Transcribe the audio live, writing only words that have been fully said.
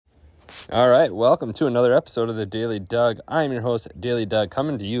All right, welcome to another episode of the Daily Doug. I'm your host, Daily Doug,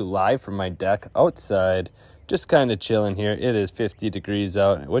 coming to you live from my deck outside, just kind of chilling here. It is 50 degrees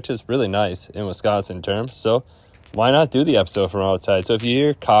out, which is really nice in Wisconsin terms, so why not do the episode from outside? So if you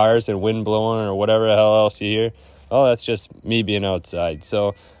hear cars and wind blowing or whatever the hell else you hear, oh, that's just me being outside,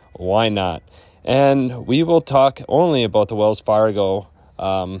 so why not? And we will talk only about the Wells Fargo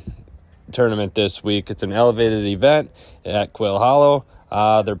tournament this week. It's an elevated event at Quail Hollow.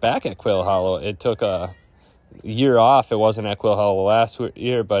 They're back at Quail Hollow. It took a year off. It wasn't at Quail Hollow last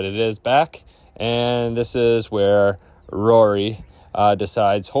year, but it is back. And this is where Rory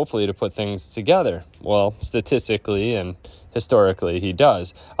decides, hopefully, to put things together. Well, statistically and historically, he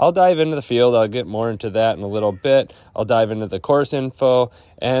does. I'll dive into the field. I'll get more into that in a little bit. I'll dive into the course info.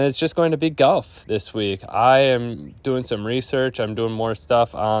 And it's just going to be golf this week. I am doing some research. I'm doing more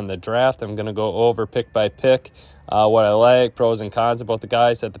stuff on the draft. I'm going to go over pick by pick what I like, pros and cons about the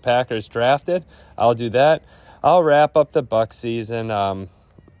guys that the Packers drafted. I'll do that. I'll wrap up the Bucs season.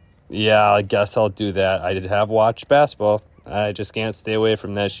 I guess I'll do that. I did have watched basketball. I just can't stay away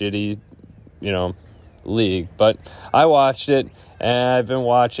from that shitty, league. But I watched it, and I've been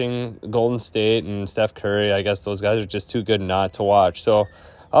watching Golden State and Steph Curry. I guess those guys are just too good not to watch. So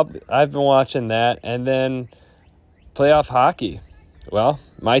I've been watching that. And then playoff hockey. Well,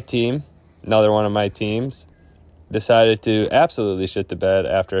 my team, another one of my teams, decided to absolutely shit the bed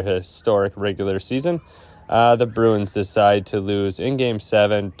after a historic regular season. The Bruins decide to lose in Game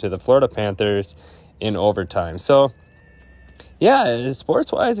 7 to the Florida Panthers in overtime. So, yeah,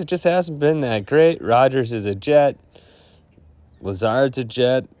 sports-wise, it just hasn't been that great. Rodgers is a Jet. Lazard's a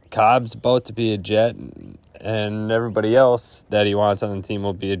Jet. Cobb's about to be a Jet. And everybody else that he wants on the team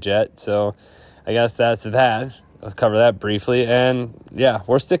will be a Jet. So, I guess that's that. I'll cover that briefly. And, yeah,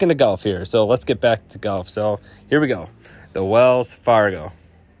 we're sticking to golf here. So, let's get back to golf. So, here we go. The Wells Fargo.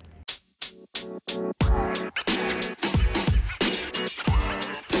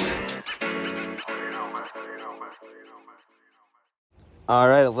 All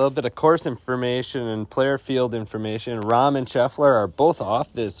right, a little bit of course information and player field information. Rahm and Scheffler are both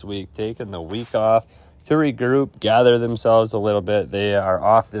off this week, taking the week off to regroup, gather themselves a little bit. They are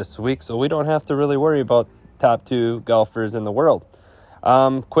off this week, so we don't have to really worry about top two golfers in the world.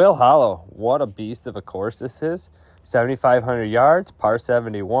 Quail Hollow, what a beast of a course this is. 7,500 yards, par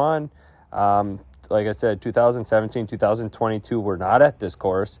 71. Like I said, 2017, 2022, we're not at this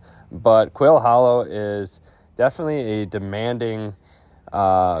course, but Quail Hollow is definitely a demanding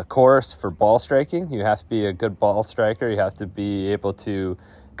course for ball striking. You have to be a good ball striker. You have to be able to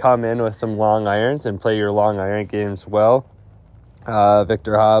come in with some long irons and play your long iron games well.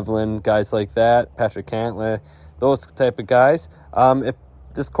 Victor Hovland, guys like that, Patrick Cantlay, those type of guys.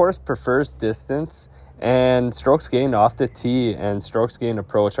 This course prefers distance, and strokes gained off the tee and strokes gained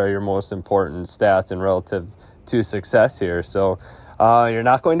approach are your most important stats and relative to success here. So you're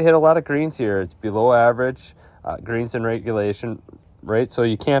not going to hit a lot of greens here. It's below average greens in regulation, right? So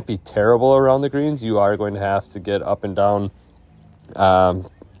you can't be terrible around the greens. You are going to have to get up and down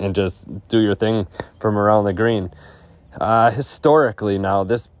and just do your thing from around the green. Historically now,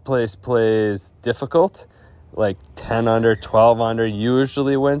 this place plays difficult. Like 10 under, 12 under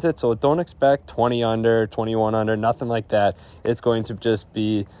usually wins it. So don't expect 20 under, 21 under, nothing like that. It's going to just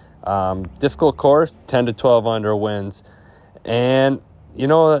be difficult course, 10 to 12 under wins. And,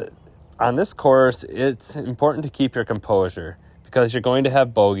 on this course, it's important to keep your composure because you're going to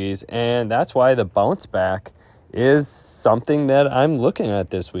have bogeys. And that's why the bounce back is something that I'm looking at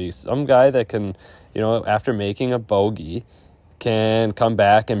this week. Some guy that can, after making a bogey, can come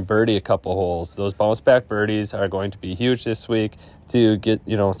back and birdie a couple holes. Those bounce back birdies are going to be huge this week to get,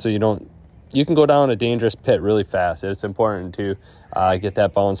 so you can go down a dangerous pit really fast. It's important to get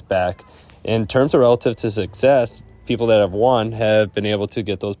that bounce back. In terms of relative to success, people that have won have been able to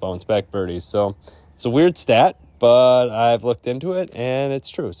get those bounce back birdies. So it's a weird stat, but I've looked into it and it's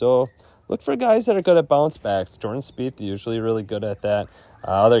true. So look for guys that are good at bounce backs. Jordan Spieth usually really good at that.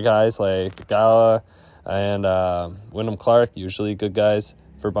 Other guys like Gala and Wyndham Clark, usually good guys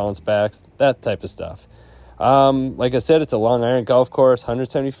for bounce backs, that type of stuff. Like I said, it's a long iron golf course.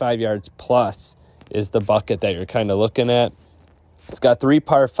 175 yards plus is the bucket that you're kind of looking at. It's got 3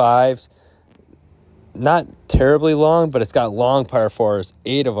 par 5s. Not terribly long, but it's got long par 4s,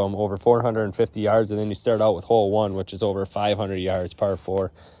 8 of them over 450 yards. And then you start out with hole 1, which is over 500 yards, par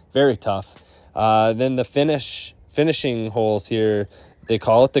 4. Very tough. Then the finishing holes here, they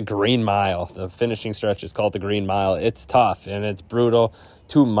call it the Green Mile. The finishing stretch is called the Green Mile. It's tough and it's brutal.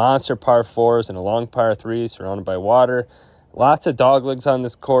 2 monster par 4s and a long par 3 surrounded by water. Lots of doglegs on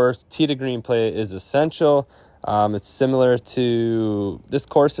this course. Tee to green play is essential. It's similar to, this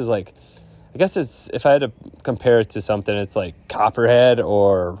course is like I guess it's, if I had to compare it to something, it's like Copperhead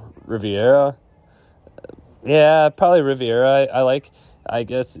or Riviera. Yeah, probably Riviera. I like, I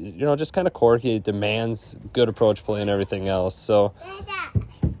guess, just kind of quirky. It demands good approach play and everything else. So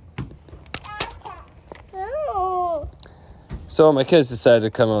my kids decided to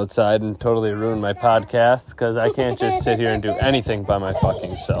come outside and totally ruin my podcast because I can't just sit here and do anything by my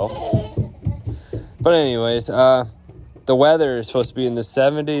fucking self. But anyways, the weather is supposed to be in the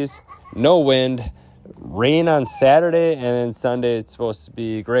 70s, no wind, rain on Saturday, and then Sunday it's supposed to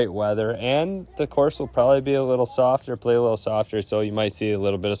be great weather, and the course will probably be a little softer, play a little softer, so you might see a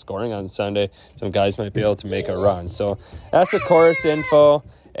little bit of scoring on Sunday. Some guys might be able to make a run. So that's the course info,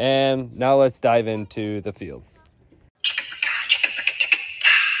 and now let's dive into the field.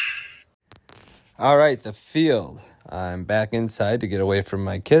 All right, the field. I'm back inside to get away from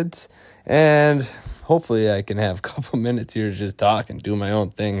my kids, and hopefully I can have a couple minutes here to just talk and do my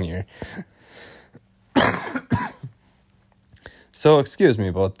own thing here. So excuse me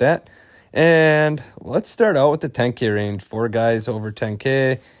about that. And let's start out with the 10K range. 4 guys over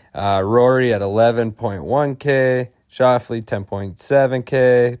 10K. Rory at 11.1K. Schauffele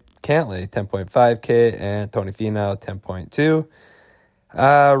 10.7K. Cantlay 10.5K. And Tony Finau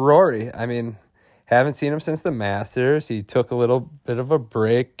 10.2. Rory, haven't seen him since the Masters. He took a little bit of a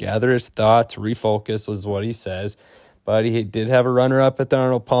break, gather his thoughts, refocus was what he says. But he did have a runner-up at the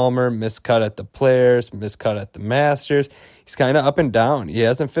Arnold Palmer, miscut at the Players, miscut at the Masters. He's kind of up and down. He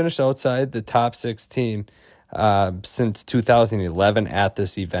hasn't finished outside the top 16 since 2011 at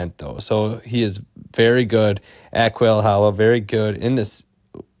this event, though. So he is very good at Quail Hollow, very good in this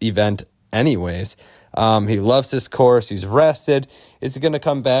event anyways. He loves this course. He's rested. Is he going to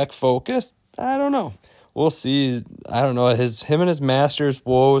come back focused? I don't know. We'll see. I don't know. Him and his Masters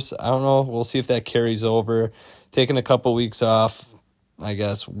woes, I don't know. We'll see if that carries over. Taking a couple weeks off, I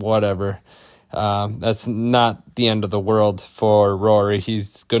guess, whatever. That's not the end of the world for Rory.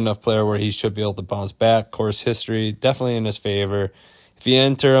 He's a good enough player where he should be able to bounce back. Course history, definitely in his favor. If you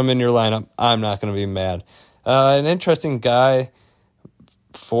enter him in your lineup, I'm not going to be mad. An interesting guy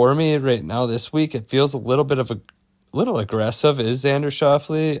for me right now this week, it feels a little aggressive, is Xander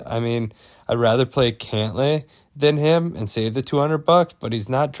Schauffele. I'd rather play Cantlay than him and save the $200, but he's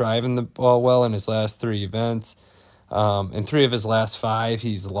not driving the ball well in his last 3 events. In 3 of his last 5,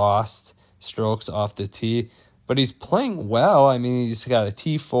 he's lost strokes off the tee, but he's playing well. He's got a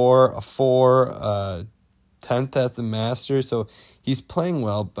T4, a 4, a 10th at the Masters, so he's playing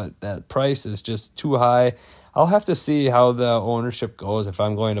well, but that price is just too high. I'll have to see how the ownership goes, if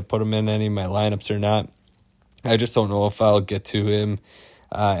I'm going to put him in any of my lineups or not. I just don't know if I'll get to him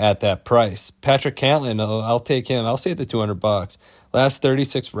at that price. Patrick Cantlay, I'll take him. I'll save the $200. Last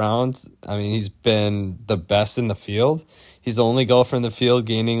 36 rounds, he's been the best in the field. He's the only golfer in the field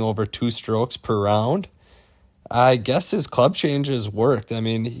gaining over 2 strokes per round. I guess his club changes worked.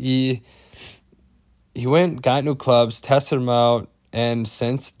 He went, got new clubs, tested them out, and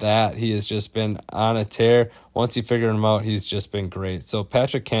since that, he has just been on a tear. Once he figured him out, he's just been great. So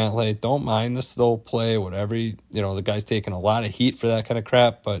Patrick Cantlay, don't mind the slow play, whatever. The guy's taking a lot of heat for that kind of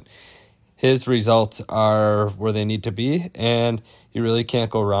crap, but his results are where they need to be, and you really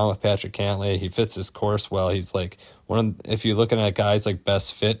can't go wrong with Patrick Cantlay. He fits this course well. He's like if you're looking at guys like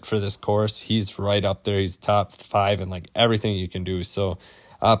best fit for this course, he's right up there. He's top 5 in like everything you can do. So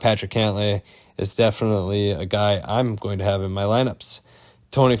Patrick Cantlay is definitely a guy I'm going to have in my lineups.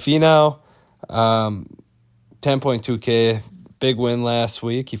 Tony Finau, 10.2K, big win last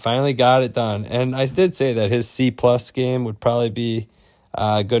week. He finally got it done. And I did say that his C-plus game would probably be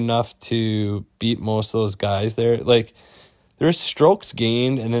good enough to beat most of those guys there. Like, there's strokes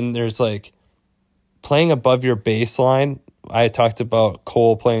gained, and then there's, like, playing above your baseline. I talked about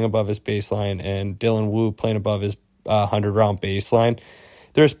Cole playing above his baseline and Dylan Wu playing above his 100-round baseline.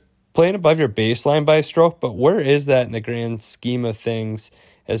 There's playing above your baseline by a stroke, but where is that in the grand scheme of things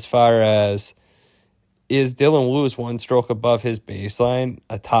as far as is Dylan Wu's 1 stroke above his baseline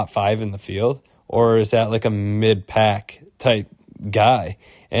a top 5 in the field, or is that like a mid-pack type guy?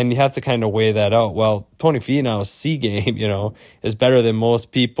 And you have to kind of weigh that out. Well, Tony Finau's C game, is better than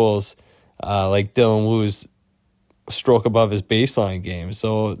most people's like Dylan Wu's stroke above his baseline game.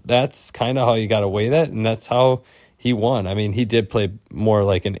 So that's kind of how you got to weigh that, and that's how he won. He did play more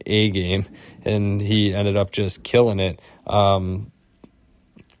like an A game, and he ended up just killing it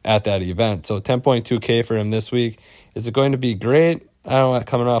at that event. So 10.2K for him this week. Is it going to be great? I don't know,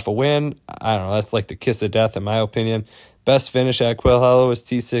 coming off a win. I don't know. That's like the kiss of death in my opinion. Best finish at Quail Hollow was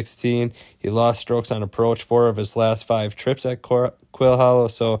T16. He lost strokes on approach 4 of his last 5 trips at Quail Hollow.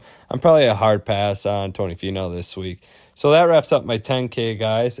 So I'm probably a hard pass on Tony Finau this week. So that wraps up my 10K,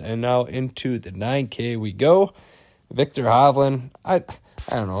 guys. And now into the 9K we go. Victor Hovland. I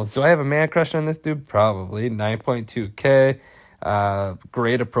don't know. Do I have a man crush on this dude? Probably. 9.2K.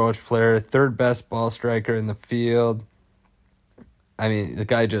 Great approach player. Third best ball striker in the field. I mean, the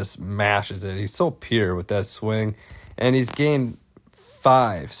guy just mashes it. He's so pure with that swing. And he's gained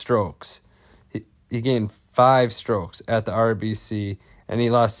 5 strokes. He gained 5 strokes at the RBC, and he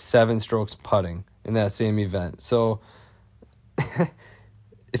lost 7 strokes putting in that same event. So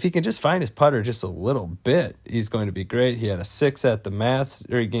if he can just find his putter just a little bit, he's going to be great. He had a 6 at the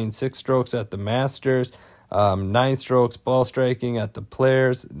he gained 6 strokes at the Masters, 9 strokes ball striking at the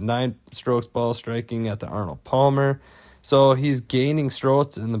Players, 9 strokes ball striking at the Arnold Palmer. So he's gaining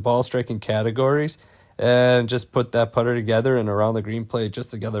strokes in the ball striking categories, and just put that putter together and around the green play just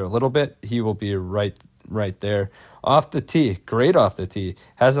together a little bit, he will be right there. Off the tee, great off the tee.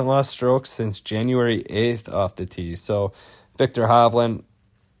 Hasn't lost strokes since January 8th off the tee. So Victor Hovland,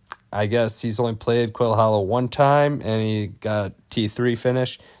 I guess he's only played Quill Hollow one time, and he got T3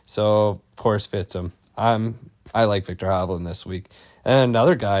 finish, so of course fits him. I like Victor Hovland this week. And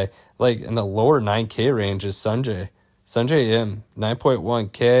another guy, like in the lower 9K range, is Sanjay Im,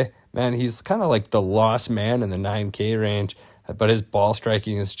 9.1K. Man, he's kind of like the lost man in the 9K range, but his ball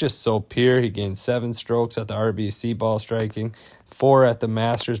striking is just so pure. He gained 7 strokes at the RBC ball striking, 4 at the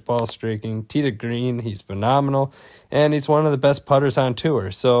Masters ball striking. Tee to green, he's phenomenal, and he's one of the best putters on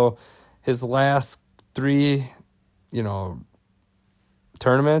tour. So his last 3,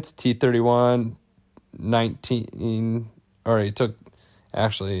 tournaments, T31, 19, or he took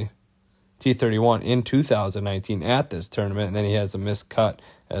actually T31 in 2019 at this tournament, and then he has a missed cut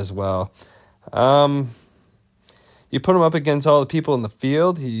as well. You put him up against all the people in the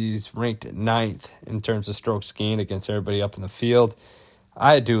field, he's ranked 9th in terms of strokes gained against everybody up in the field.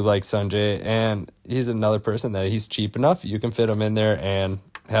 I do like Sanjay, and he's another person that he's cheap enough. You can fit him in there and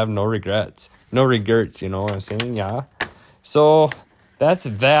have no regrets. No regrets, you know what I'm saying? Yeah. So that's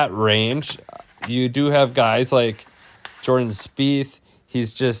that range. You do have guys like Jordan Spieth.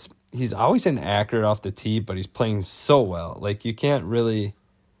 He's always inaccurate off the tee, but he's playing so well. Like, you can't really,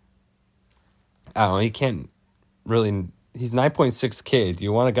 he can't really, he's 9.6K. Do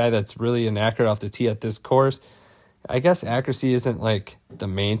you want a guy that's really inaccurate off the tee at this course? I guess accuracy isn't like the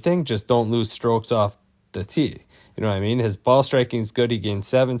main thing. Just don't lose strokes off the tee. You know what I mean? His ball striking is good. He gained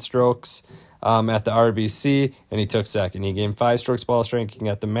 7 strokes at the RBC, and he took 2nd. He gained 5 strokes ball striking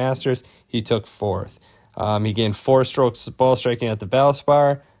at the Masters. He took 4th. He gained 4 strokes ball striking at the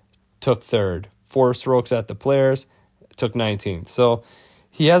Valspar, took 3rd. 4 strokes at the Players, took 19th. So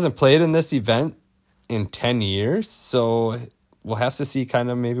he hasn't played in this event in 10 years, so we'll have to see kind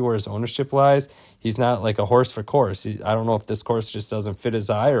of maybe where his ownership lies. He's not like a horse for course. I don't know if this course just doesn't fit his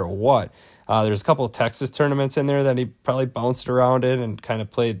eye or what. There's a couple of Texas tournaments in there that he probably bounced around in and kind of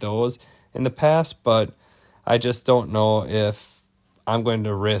played those in the past, but I just don't know if I'm going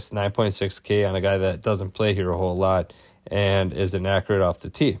to risk 9.6K on a guy that doesn't play here a whole lot and is inaccurate off the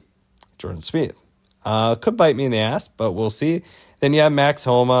tee. Jordan Spieth. Could bite me in the ass, but we'll see. Then you have Max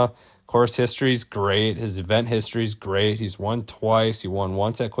Homa. Course history's great. His event history's great. He's won twice. He won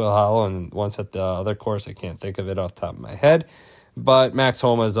once at Quill Hollow and once at the other course. I can't think of it off the top of my head. But Max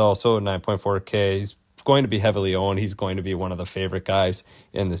Homa is also 9.4K. He's going to be heavily owned. He's going to be one of the favorite guys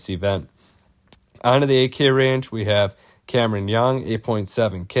in this event. On to the 8K range, we have Cameron Young,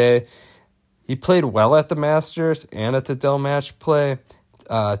 8.7K. He played well at the Masters and at the Dell Match Play.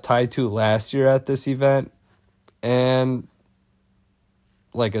 Tied 2 last year at this event. And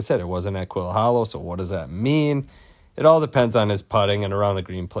like I said, it wasn't at Quill Hollow, so what does that mean? It all depends on his putting and around the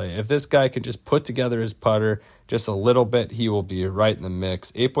green play. If this guy can just put together his putter just a little bit, he will be right in the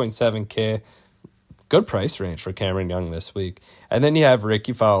mix. 8.7K, good price range for Cameron Young this week. And then you have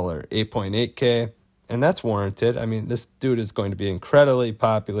Ricky Fowler, 8.8K, and that's warranted. I mean, this dude is going to be incredibly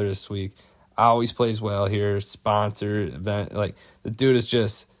popular this week. Always plays well here, sponsor, event. Like, the dude is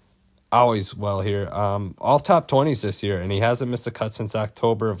just always well here. All top 20s this year, and he hasn't missed a cut since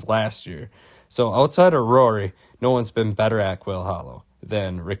October of last year. So outside of Rory, no one's been better at Quill Hollow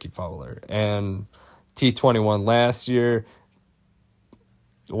than Ricky Fowler. And T21 last year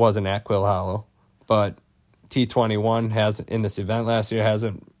wasn't at Quill Hollow, but T21 has in this event last year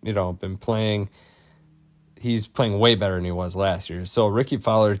hasn't been playing. He's playing way better than he was last year. So Ricky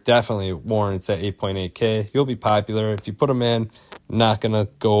Fowler definitely warrants at 8.8K. He'll be popular. If you put him in, not going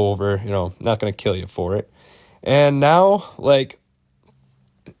to go over, not going to kill you for it. And now,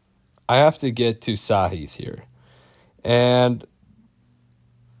 I have to get to Sahith here. And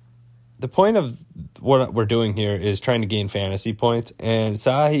the point of what we're doing here is trying to gain fantasy points. And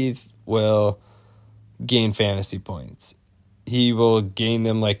Sahith will gain fantasy points. He will gain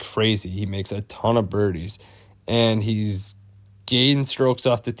them like crazy. He makes a ton of birdies, and he's gained strokes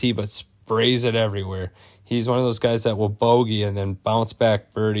off the tee, but sprays it everywhere. He's one of those guys that will bogey and then bounce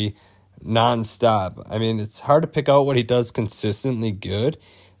back birdie nonstop. I mean, it's hard to pick out what he does consistently good.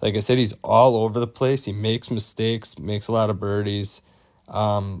 Like I said, he's all over the place. He makes mistakes, makes a lot of birdies.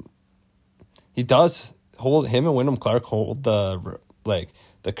 He does hold, him and Wyndham Clark hold the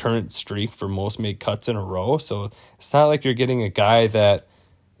current streak for most made cuts in a row. So it's not like you're getting a guy that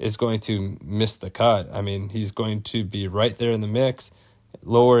is going to miss the cut. I mean, he's going to be right there in the mix.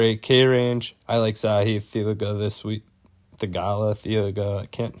 Lower 8K range. I like Sahith Theegala this week. Theegala. I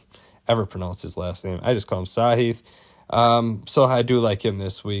can't ever pronounce his last name. I just call him Sahith. So I do like him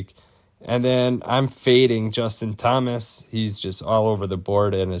this week. And then I'm fading Justin Thomas. He's just all over the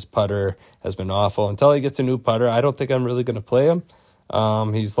board, and his putter has been awful. Until he gets a new putter, I don't think I'm really going to play him.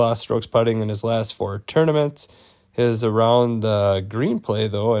 He's lost strokes putting in his last 4 tournaments. His around the green play,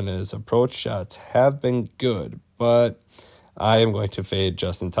 though, and his approach shots have been good. But I am going to fade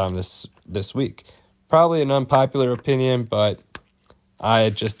Justin Thomas this week. Probably an unpopular opinion, but I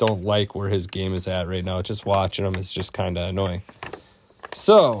just don't like where his game is at right now. Just watching him is just kind of annoying.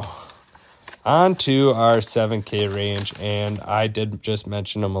 So, on to our 7K range, and I did just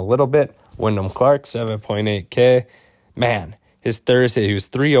mention him a little bit. Wyndham Clark, 7.8K. Man, his Thursday, he was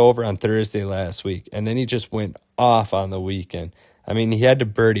 3 over on Thursday last week, and then he just went off on the weekend. I mean, he had to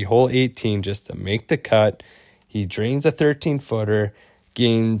birdie hole 18 just to make the cut. He drains a 13-footer,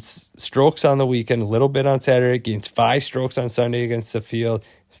 gains strokes on the weekend, a little bit on Saturday, gains 5 strokes on Sunday against the field,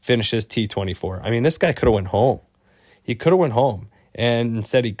 finishes T24. I mean, this guy could have went home. He could have went home. And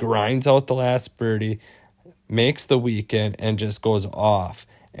instead he grinds out the last birdie, makes the weekend, and just goes off.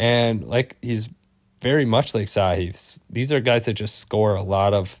 And like he's very much like Sahith. These are guys that just score a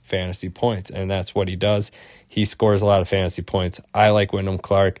lot of fantasy points, and that's what he does. He scores a lot of fantasy points. I like Wyndham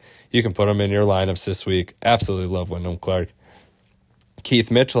Clark. You can put him in your lineups this week. Absolutely love Wyndham Clark.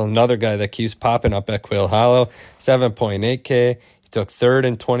 Keith Mitchell, another guy that keeps popping up at Quail Hollow, 7.8K. He took 3rd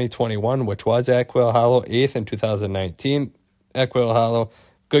in 2021, which was at Quail Hollow, 8th in 2019. At Quail Hollow,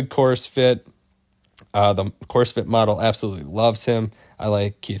 good course fit. The course fit model absolutely loves him. I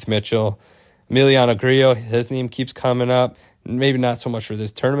like Keith Mitchell. Emiliano Grillo, his name keeps coming up. Maybe not so much for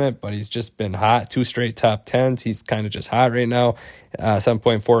this tournament, but he's just been hot. 2 straight top 10s. He's kind of just hot right now.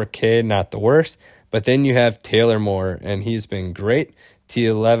 7.4K, not the worst. But then you have Taylor Moore, and he's been great.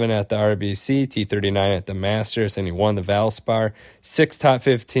 T11 at the RBC, T39 at the Masters, and he won the Valspar. 6 top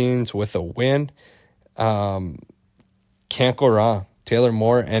 15s with a win. Can't go wrong. Taylor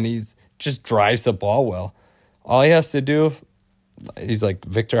Moore, and he's just drives the ball well. All he has to do, he's like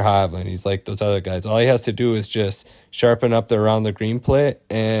Victor Hovland, he's like those other guys. All he has to do is just sharpen up the around the green play,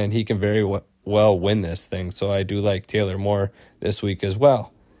 and he can very well win this thing. So I do like Taylor Moore this week as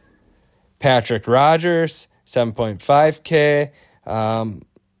well. Patrick Rogers, 7.5K.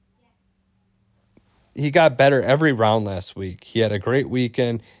 He got better every round last week. He had a great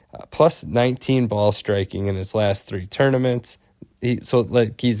weekend. Plus 19 ball striking in his last 3 tournaments.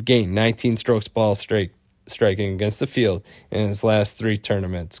 He's gained 19 strokes ball striking against the field in his last 3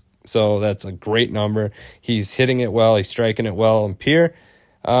 tournaments. So that's a great number. He's hitting it well. He's striking it well in Pier.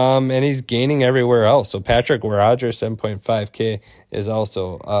 And he's gaining everywhere else. So Patrick Rogers, 7.5K, is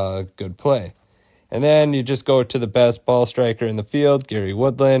also a good play. And then you just go to the best ball striker in the field, Gary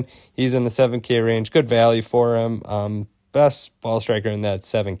Woodland. He's in the 7K range. Good value for him. Best ball striker in that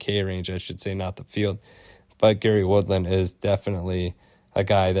 7K range, I should say, not the field. But Gary Woodland is definitely a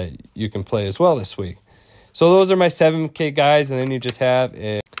guy that you can play as well this week. So those are my 7K guys, and then you just have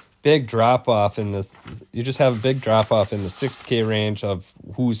a big drop-off in this. You just have a big drop-off in the 6K range of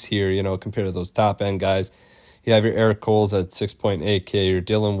who's here, compared to those top-end guys. You have your Eric Coles at 6.8K. Your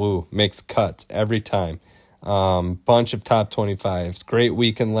Dylan Wu makes cuts every time. Bunch of top 25s. Great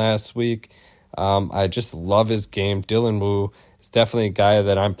weekend last week. I just love his game. Dylan Wu is definitely a guy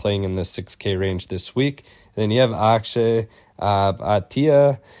that I'm playing in the 6K range this week. And then you have Akshay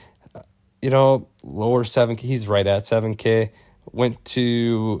Bhatia, lower 7K. He's right at 7K. Went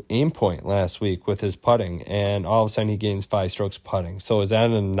to aim point last week with his putting, and all of a sudden he gains 5 strokes putting. So is that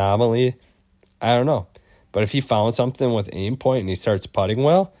an anomaly? I don't know. But if he found something with aim point and he starts putting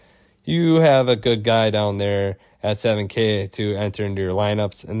well, you have a good guy down there at 7K to enter into your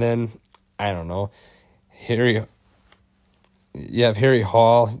lineups. And then, I don't know, you have Harry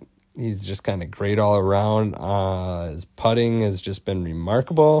Hall. He's just kind of great all around. His putting has just been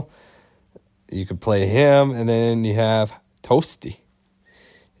remarkable. You could play him. And then you have Toasty.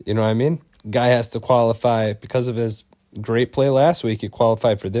 You know what I mean? Guy has to qualify because of his great play last week. He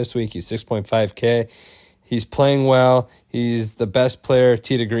qualified for this week. He's 6.5K. He's playing well. He's the best player,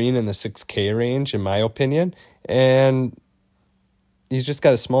 tee to green, in the 6K range, in my opinion. And he's just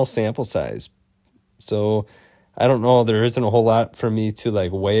got a small sample size. So I don't know. There isn't a whole lot for me to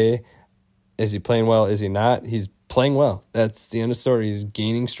weigh. Is he playing well? Is he not? He's playing well. That's the end of the story. He's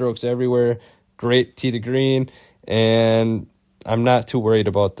gaining strokes everywhere. Great tee to green. And I'm not too worried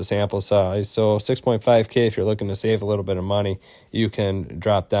about the sample size. So 6.5K, if you're looking to save a little bit of money, you can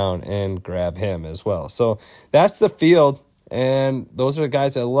drop down and grab him as well. So that's the field, and those are the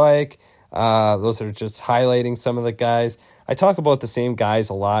guys I like. Those are just highlighting some of the guys. I talk about the same guys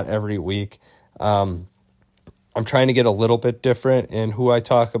a lot every week. I'm trying to get a little bit different in who I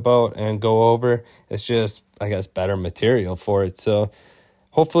talk about and go over. It's just, I guess, better material for it. So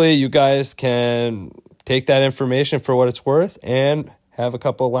hopefully you guys can take that information for what it's worth and have a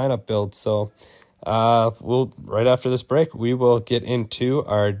couple of lineup builds. So we'll right after this break, we will get into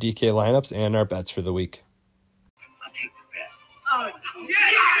our DK lineups and our bets for the week. I'll take the bet. Oh, yeah!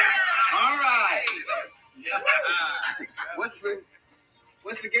 All right.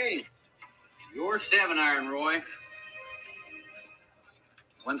 What's the game? Your 7-iron, Roy.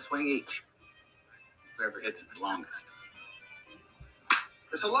 One swing each. Whoever hits it the longest.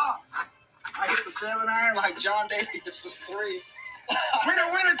 It's a lot. I hit the 7-iron like John Daly hits the 3.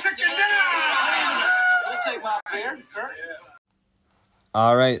 Winner, chicken down! We'll take my beer, Kurt.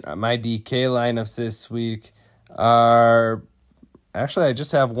 All right, my DK lineups this week are... Actually, I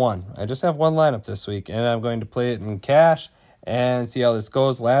just have one. I just have one lineup this week, and I'm going to play it in cash and see how this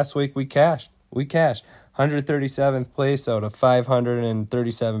goes. Last week, we cashed. 137th place out of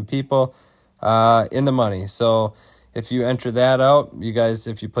 537 people in the money. So if you enter that out, you guys,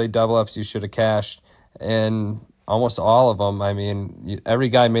 if you played double ups, you should have cashed. And almost all of them, I mean, every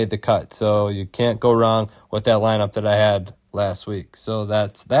guy made the cut. So you can't go wrong with that lineup that I had last week. So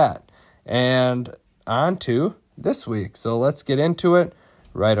that's that. And on to this week. So let's get into it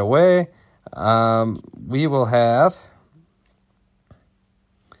right away. We will have...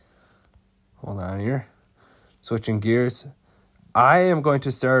 Hold on here. Switching gears. I am going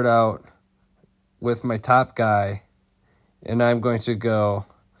to start out with my top guy, and I'm going to go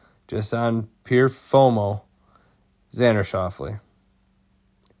just on pure FOMO, Xander Schauffele.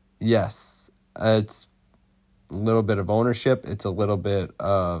 Yes, it's a little bit of ownership. It's a little bit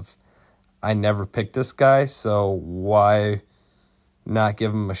of I never picked this guy, so why not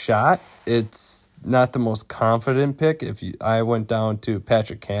give him a shot? It's not the most confident pick. If I went down to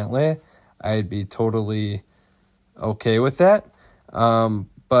Patrick Cantlay, I'd be totally okay with that.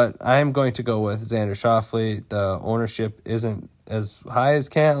 But I'm going to go with Xander Schauffele. The ownership isn't as high as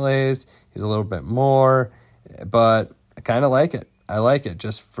Cantlay's. He's a little bit more, but I kind of like it. I like it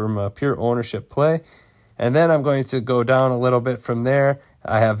just from a pure ownership play. And then I'm going to go down a little bit from there.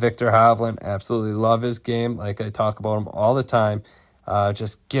 I have Victor Hovland. Absolutely love his game. Like I talk about him all the time.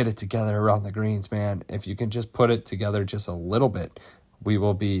 Just get it together around the greens, man. If you can just put it together just a little bit, we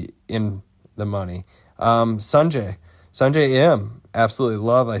will be in the money. Sungjae M, absolutely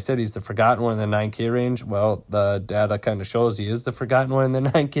love. I said he's the forgotten one in the 9K range. Well, the data kind of shows he is the forgotten one in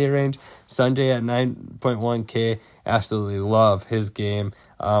the 9K range. Sungjae at 9.1K, absolutely love his game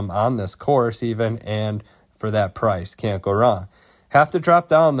on this course even, and for that price, can't go wrong. Have to drop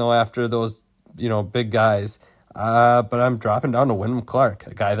down though after those big guys, but I'm dropping down to Wyndham Clark,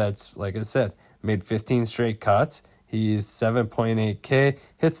 a guy that's, like I said, made 15 straight cuts. He's 7.8K,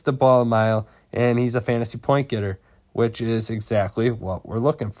 hits the ball a mile, and he's a fantasy point getter, which is exactly what we're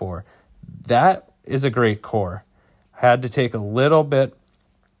looking for. That is a great core. Had to take a little bit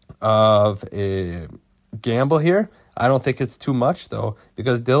of a gamble here. I don't think it's too much, though,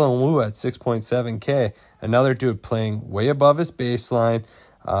 because Dylan Wu at 6.7K, another dude playing way above his baseline,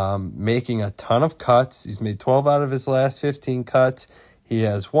 making a ton of cuts. He's made 12 out of his last 15 cuts. He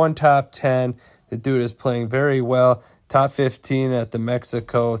has one top 10. The dude is playing very well. Top 15 at the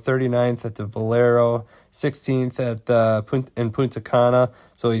Mexico, 39th at the Valero, 16th at the in Punta Cana.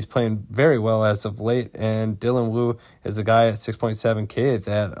 So he's playing very well as of late. And Dylan Wu is a guy at 6.7K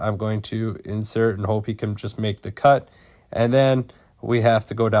that I'm going to insert and hope he can just make the cut. And then we have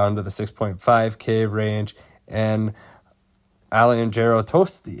to go down to the 6.5K range and Alejandro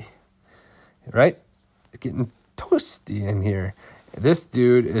Tosti, right? Getting toasty in here. This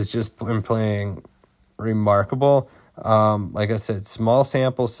dude has just been playing remarkable. Like I said, small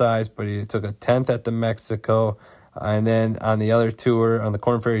sample size, but he took a 10th at the Mexico. And then on the other tour, on the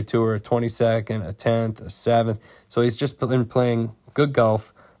Korn Ferry Tour, a 22nd, a 10th, a 7th. So he's just been playing good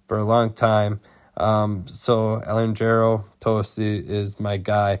golf for a long time. So Alejandro Tosti is my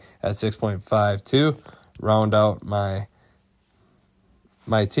guy at 6.52. round out my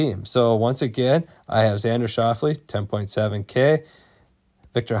team. So once again, I have Xander Schauffele, 10.7K,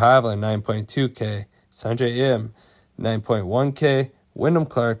 Victor Hovland, 9.2K, Sanjay Im, 9.1K, Wyndham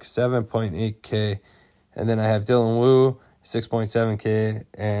Clark, 7.8K, and then I have Dylan Wu, 6.7K,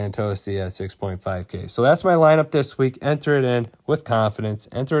 and Tosi at 6.5K. So that's my lineup this week. Enter it in with confidence.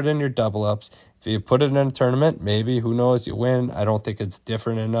 Enter it in your double ups. If you put it in a tournament, maybe, who knows, you win. I don't think it's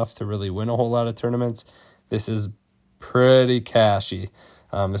different enough to really win a whole lot of tournaments. This is pretty cashy.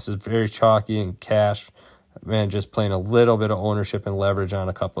 This is very chalky and cash. Man, just playing a little bit of ownership and leverage on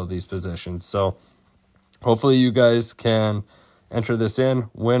a couple of these positions. So hopefully you guys can enter this in,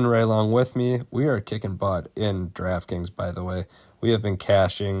 win right along with me. We are kicking butt in DraftKings, by the way. We have been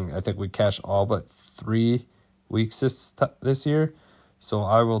cashing. I think we cashed all but 3 weeks this year. So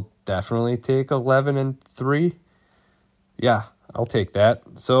I will definitely take 11-3. Yeah, I'll take that.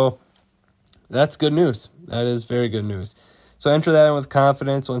 So that's good news. That is very good news. So enter that in with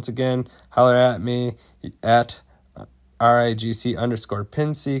confidence. Once again, holler at me at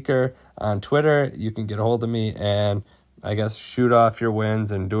RIGC_pinseeker on Twitter. You can get a hold of me and I guess shoot off your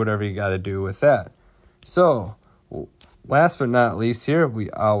wins and do whatever you got to do with that. So last but not least here, we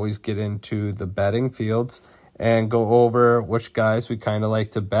always get into the betting fields and go over which guys we kind of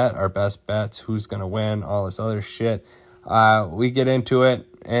like to bet, our best bets, who's going to win, all this other shit. We get into it,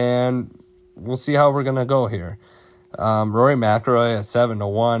 and we'll see how we're going to go here. Rory McIlroy at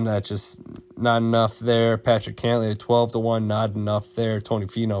 7-1, that's just not enough there. Patrick Cantlay at 12-1, not enough there. Tony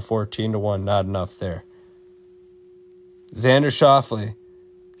Finau 14-1, not enough there. Xander Schauffele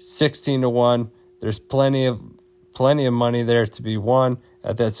 16-1. There's plenty of money there to be won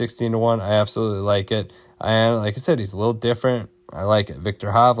at that 16-1. I absolutely like it. And like I said, he's a little different. I like it.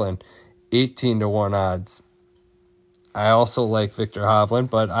 Victor Hovland, 18-1 odds. I also like Victor Hovland,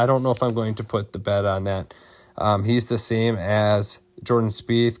 but I don't know if I'm going to put the bet on that. He's the same as Jordan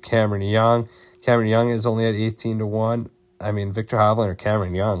Spieth, Cameron Young. Cameron Young is only at 18-1. I mean, Victor Hovland or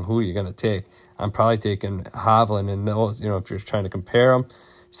Cameron Young, who are you going to take? I'm probably taking Hovland in those, if you're trying to compare them.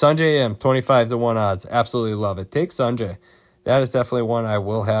 Sanjay Im, 25-1 odds. Absolutely love it. Take Sanjay. That is definitely one I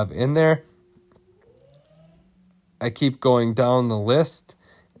will have in there. I keep going down the list,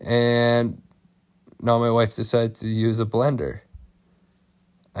 and now my wife decided to use a blender.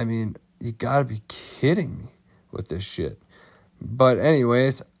 I mean, you gotta be kidding me with this shit. But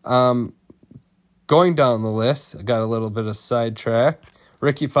anyways, going down the list, I got a little bit of sidetrack.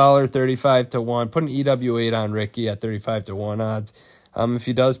 Ricky Fowler, 35-1. Put an EW8 on Ricky at 35-1 odds. If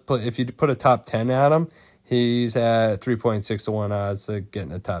you put a top 10 at him, he's at 3.6-1 odds to get in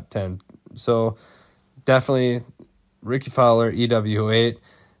the top 10. So definitely Ricky Fowler, EW8.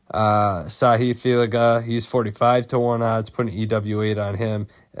 Sahith Theegala, he's 45-1 odds. Put an EW8 on him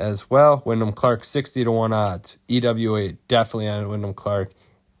as well. Wyndham Clark, 60-1 odds. EW8 definitely on Wyndham Clark.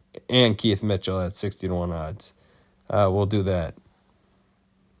 And Keith Mitchell at 60-1 odds. We'll do that.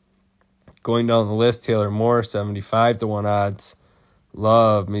 Going down the list, Taylor Moore, 75-1 odds.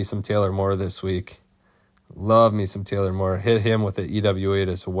 Love me some Taylor Moore this week. Love me some Taylor Moore. Hit him with an EW8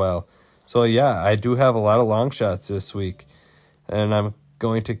 as well. So, yeah, I do have a lot of long shots this week. And I'm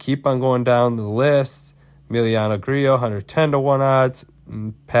going to keep on going down the list. Emiliano Grillo, 110-1 odds.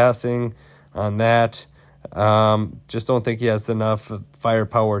 Passing on that. Just don't think he has enough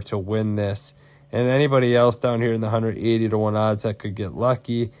firepower to win this. And anybody else down here in the 180-1 odds that could get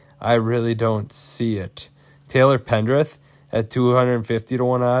lucky, I really don't see it. Taylor Pendrith at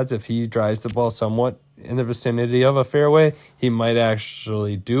 250-1 odds. If he drives the ball somewhat in the vicinity of a fairway, he might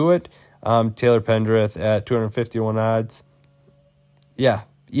actually do it. Taylor Pendrith at 251 odds. Yeah,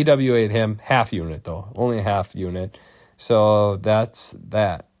 EW8 him. Half unit, though. Only a half unit. So that's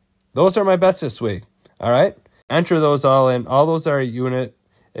that. Those are my bets this week. All right? Enter those all in. All those are a unit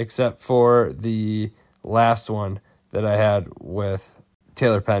except for the last one that I had with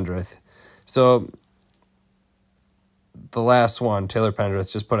Taylor Pendrith. So the last one, Taylor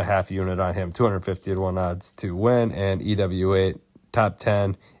Pendrith, just put a half unit on him. 250-1 odds to win. And EW8 top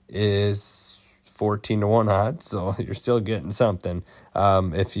 10 is 14-1 odds. So you're still getting something.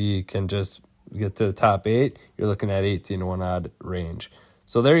 If you can just get to the top 8, you're looking at 18-1 odd range.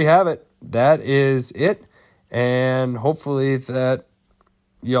 So there you have it. That is it. And hopefully that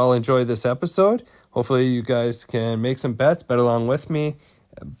y'all enjoyed this episode. Hopefully you guys can make some bets, bet along with me.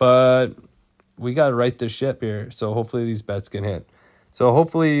 But we got to right this ship here. So hopefully these bets can hit. So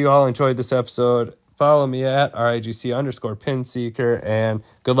hopefully you all enjoyed this episode. Follow me at RIGC_pinseeker. And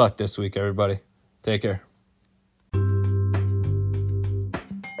good luck this week, everybody. Take care.